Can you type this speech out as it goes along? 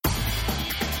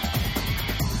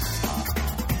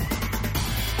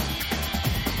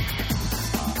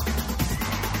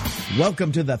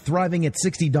Welcome to the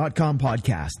ThrivingAt60.com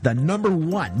podcast, the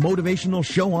 #1 motivational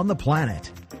show on the planet.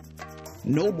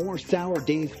 No more sour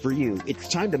days for you. It's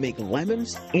time to make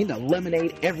lemons into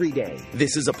lemonade every day.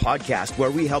 This is a podcast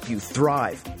where we help you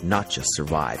thrive, not just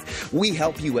survive. We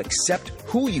help you accept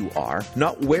who you are,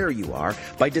 not where you are,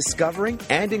 by discovering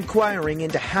and inquiring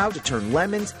into how to turn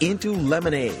lemons into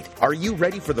lemonade. Are you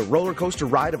ready for the roller coaster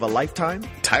ride of a lifetime?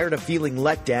 Tired of feeling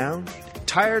let down?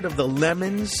 Tired of the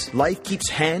lemons life keeps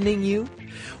handing you?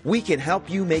 We can help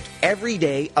you make every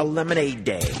day a lemonade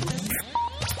day.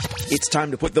 It's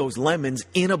time to put those lemons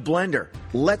in a blender.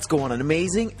 Let's go on an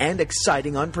amazing and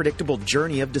exciting unpredictable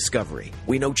journey of discovery.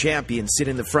 We know champions sit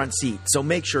in the front seat, so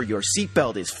make sure your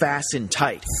seatbelt is fastened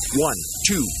tight. 1,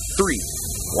 2, 3,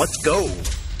 let's go.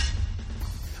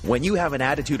 When you have an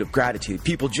attitude of gratitude,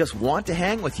 people just want to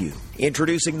hang with you.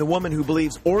 Introducing the woman who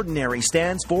believes ordinary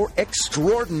stands for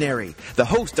extraordinary. The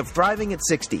host of Thriving at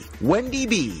 60, Wendy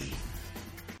B.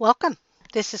 Welcome.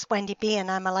 This is Wendy B. and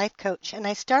I'm a life coach. And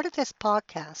I started this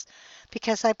podcast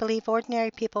because I believe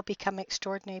ordinary people become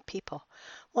extraordinary people.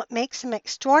 What makes them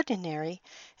extraordinary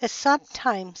is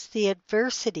sometimes the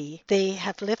adversity they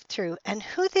have lived through and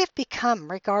who they've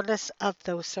become regardless of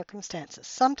those circumstances.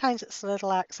 Sometimes it's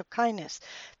little acts of kindness.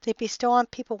 They bestow on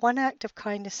people one act of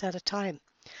kindness at a time.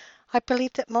 I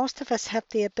believe that most of us have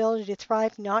the ability to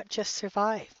thrive, not just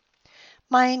survive.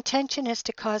 My intention is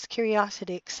to cause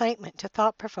curiosity, excitement, to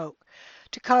thought-provoke,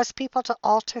 to cause people to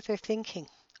alter their thinking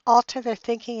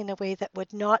in a way that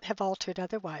would not have altered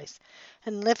otherwise,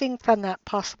 and living from that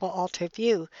possible altered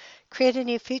view, create a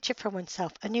new future for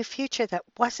oneself, a new future that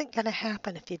wasn't going to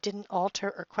happen if you didn't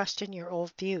alter or question your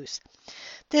old views.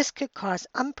 This could cause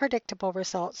unpredictable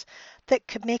results that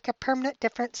could make a permanent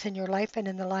difference in your life and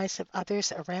in the lives of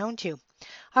others around you.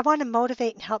 I want to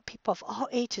motivate and help people of all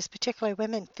ages, particularly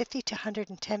women 50 to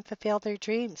 110, fulfill their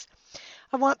dreams.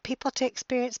 I want people to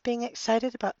experience being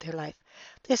excited about their life.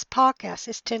 This podcast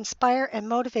is to inspire and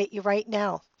motivate you right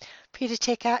now, for you to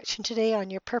take action today on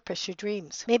your purpose, your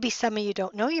dreams. Maybe some of you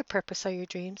don't know your purpose or your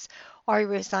dreams, or you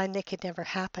resign they could never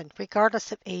happen,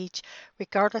 regardless of age,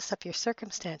 regardless of your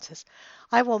circumstances.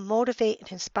 I will motivate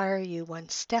and inspire you one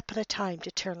step at a time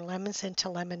to turn lemons into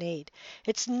lemonade.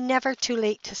 It's never too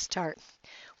late to start.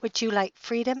 Would you like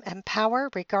freedom and power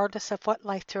regardless of what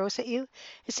life throws at you?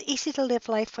 It's easy to live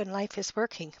life when life is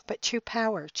working, but true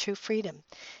power, true freedom,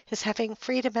 is having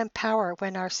freedom and power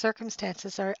when our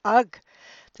circumstances are ugh.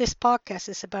 This podcast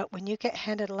is about when you get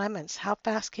handed lemons, how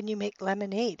fast can you make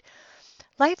lemonade?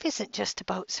 Life isn't just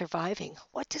about surviving.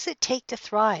 What does it take to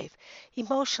thrive?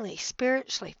 Emotionally,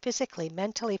 spiritually, physically,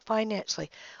 mentally, financially?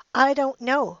 I don't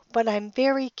know, but I'm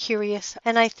very curious.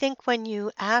 And I think when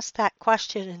you ask that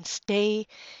question and stay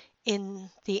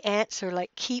in the answer, like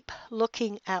keep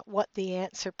looking at what the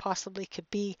answer possibly could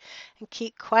be and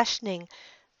keep questioning,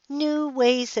 new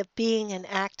ways of being and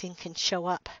acting can show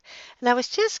up. And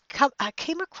I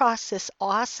came across this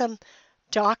awesome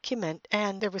document,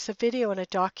 and there was a video and a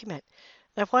document.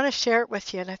 I want to share it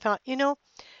with you. And I thought,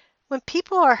 when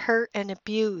people are hurt and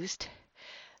abused,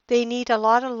 they need a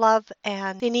lot of love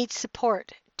and they need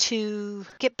support to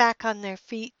get back on their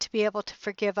feet, to be able to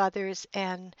forgive others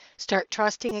and start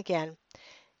trusting again.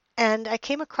 And I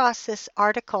came across this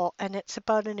article, and it's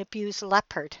about an abused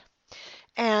leopard.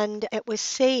 And it was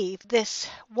saved. This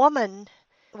woman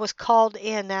was called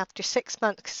in after 6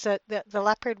 months because the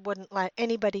leopard wouldn't let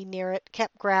anybody near it,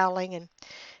 kept growling, and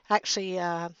actually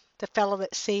the fellow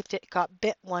that saved it got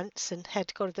bit once and had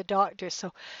to go to the doctor.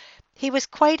 So he was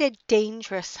quite a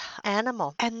dangerous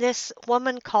animal. And this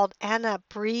woman called Anna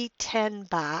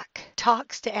Breitenbach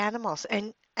talks to animals,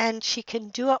 and she can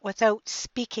do it without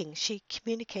speaking. She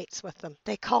communicates with them.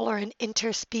 They call her an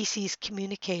interspecies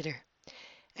communicator.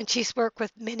 And she's worked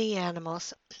with many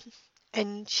animals.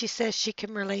 And she says she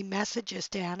can relay messages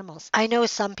to animals. I know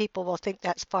some people will think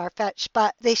that's far-fetched,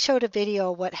 but they showed a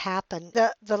video of what happened.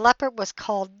 The leopard was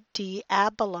called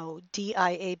Diablo,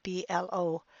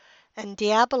 Diablo. And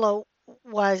Diablo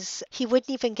he wouldn't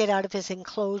even get out of his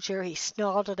enclosure. He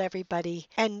snarled at everybody.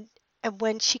 And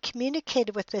when she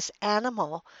communicated with this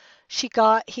animal,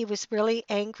 he was really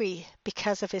angry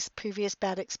because of his previous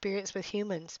bad experience with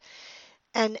humans.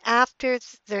 And after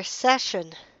their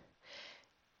session,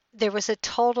 there was a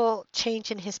total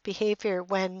change in his behavior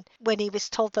when he was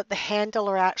told that the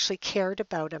handler actually cared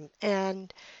about him.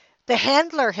 And the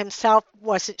handler himself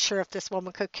wasn't sure if this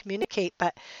woman could communicate,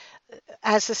 but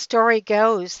as the story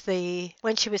goes,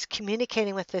 when she was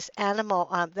communicating with this animal,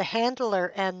 the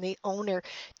handler and the owner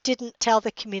didn't tell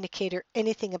the communicator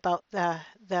anything about the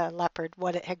leopard,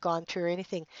 what it had gone through or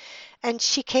anything. And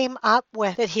she came up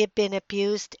with that he had been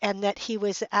abused and that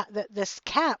that this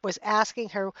cat was asking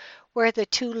her where the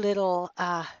two little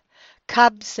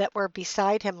cubs that were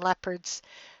beside him, leopards,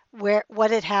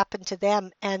 what had happened to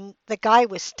them. And the guy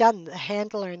was stunned, the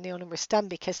handler and the owner were stunned,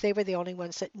 because they were the only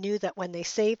ones that knew that when they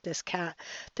saved this cat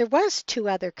there was two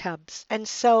other cubs. And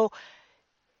so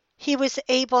he was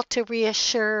able to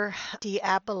reassure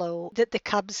Diablo that the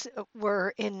cubs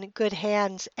were in good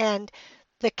hands. And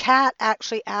the cat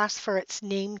actually asked for its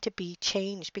name to be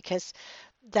changed, because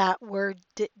that word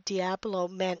Diablo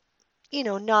meant,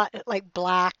 not like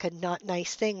black and not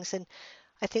nice things. And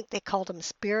I think they called him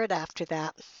Spirit after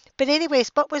that. But anyways,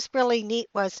 what was really neat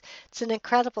was it's an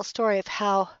incredible story of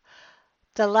how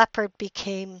the leopard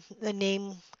became the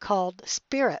name called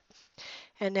Spirit.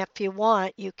 And if you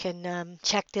want, you can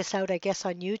check this out, I guess,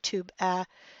 on YouTube.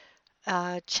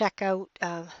 Check out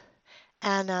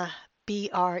Anna,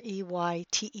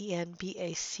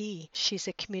 Breytenbac. She's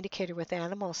a communicator with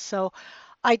animals. So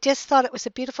I just thought it was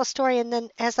a beautiful story. And then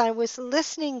as I was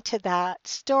listening to that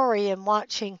story and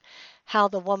watching how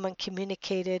the woman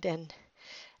communicated and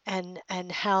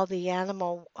how the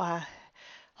animal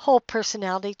whole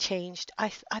personality changed, I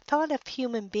thought of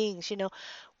human beings,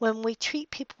 when we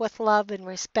treat people with love and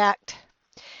respect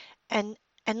and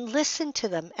listen to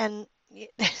them. And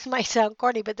this might sound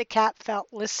corny, but the cat felt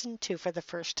listened to for the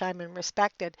first time and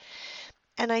respected.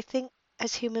 And I think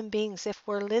as human beings, if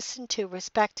we're listened to,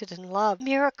 respected, and loved,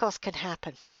 miracles can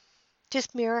happen.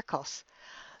 Just miracles.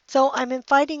 So I'm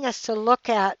inviting us to look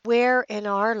at where in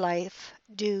our life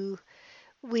do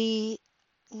we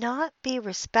not be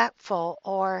respectful,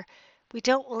 or we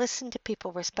don't listen to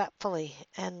people respectfully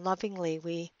and lovingly.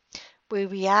 We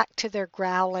react to their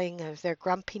growling or their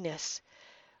grumpiness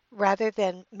rather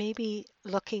than maybe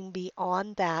looking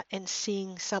beyond that and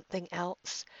seeing something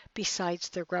else besides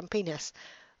their grumpiness.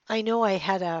 I know I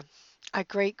had a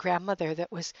great grandmother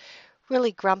that was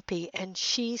really grumpy, and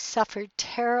she suffered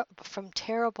from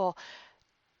terrible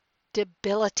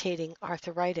debilitating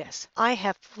arthritis. I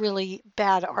have really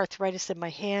bad arthritis in my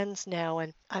hands now,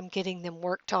 and I'm getting them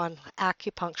worked on,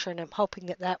 acupuncture, and I'm hoping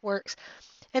that that works.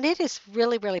 And it is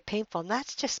really, really painful. And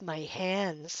that's just my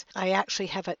hands. I actually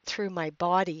have it through my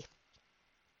body,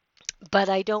 but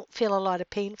I don't feel a lot of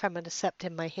pain from it except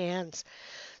in my hands.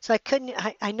 So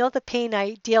I know the pain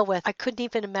I deal with. I couldn't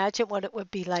even imagine what it would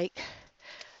be like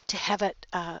to have it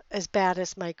as bad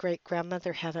as my great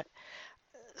grandmother had it.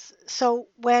 So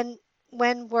when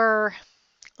we're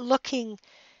looking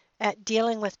at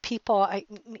dealing with people,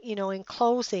 in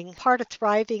closing, part of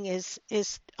thriving is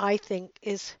I think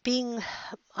is being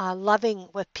loving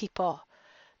with people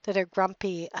that are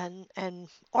grumpy and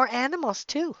or animals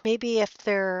too. Maybe if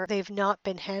they've not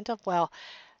been handled well,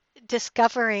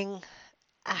 discovering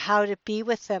how to be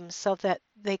with them so that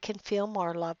they can feel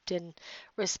more loved and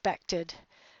respected.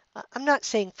 I'm not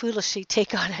saying foolishly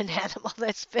take on an animal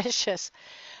that's vicious,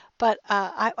 but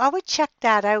I would check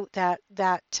that out,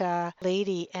 that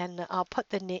lady, and I'll put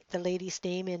the lady's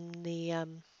name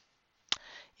in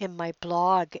my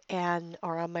blog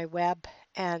or on my web.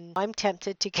 And I'm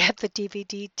tempted to get the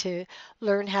DVD to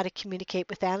learn how to communicate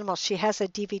with animals. She has a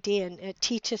DVD and it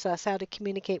teaches us how to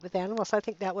communicate with animals. I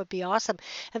think that would be awesome.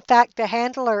 In fact, the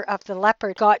handler of the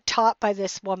leopard got taught by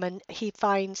this woman. He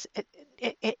finds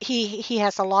he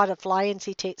has a lot of lions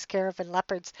he takes care of and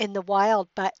leopards in the wild,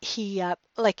 but he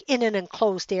like in an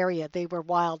enclosed area. They were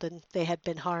wild and they had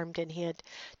been harmed, and he had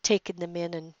taken them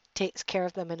in and takes care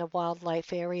of them in a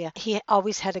wildlife area. He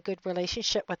always had a good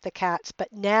relationship with the cats,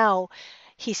 but now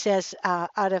he says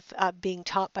out of being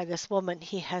taught by this woman,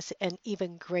 he has an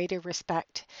even greater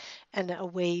respect and a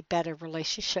way better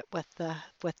relationship with the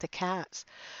cats.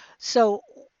 So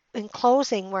in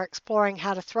closing, we're exploring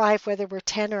how to thrive, whether we're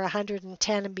 10 or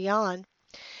 110 and beyond.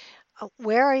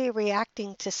 Where are you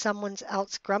reacting to someone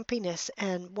else's grumpiness,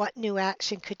 and what new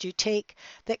action could you take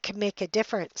that could make a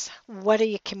difference? What are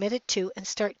you committed to, and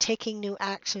start taking new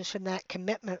actions from that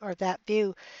commitment or that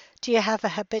view? Do you have a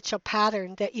habitual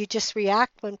pattern that you just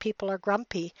react when people are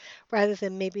grumpy rather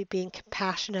than maybe being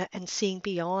compassionate and seeing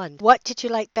beyond? What did you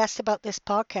like best about this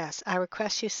podcast? I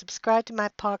request you subscribe to my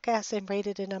podcast and rate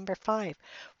it a number 5.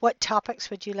 What topics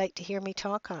would you like to hear me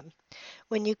talk on?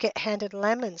 When you get handed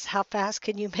lemons, how fast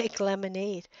can you make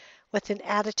lemonade? With an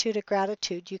attitude of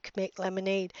gratitude, you can make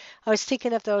lemonade. I was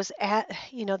thinking of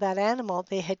that animal,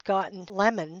 they had gotten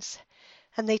lemons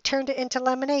and they turned it into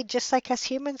lemonade just like us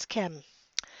humans can.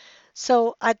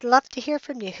 So I'd love to hear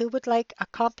from you. Who would like a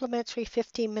complimentary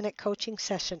 15-minute coaching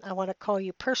session? I want to call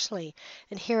you personally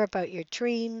and hear about your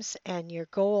dreams and your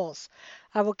goals.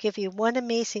 I will give you one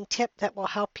amazing tip that will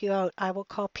help you out. I will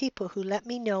call people who let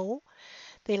me know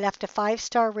they left a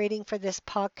 5-star rating for this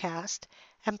podcast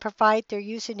and provide their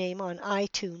username on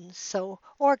iTunes,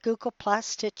 or Google Plus,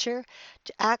 Stitcher.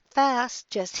 To act fast,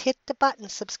 just hit the button,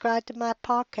 subscribe to my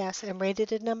podcast, and rate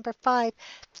it a number 5.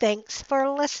 Thanks for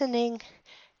listening.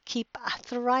 Keep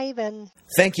thriving.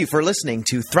 Thank you for listening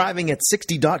to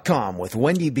ThrivingAt60.com with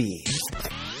Wendy B.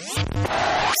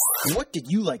 What did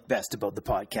you like best about the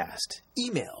podcast?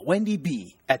 Email Wendy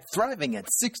B at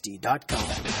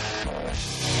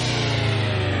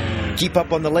ThrivingAt60.com. Keep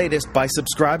up on the latest by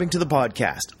subscribing to the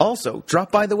podcast. Also,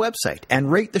 drop by the website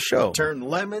and rate the show. Turn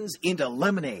lemons into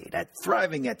lemonade at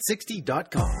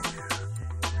ThrivingAt60.com.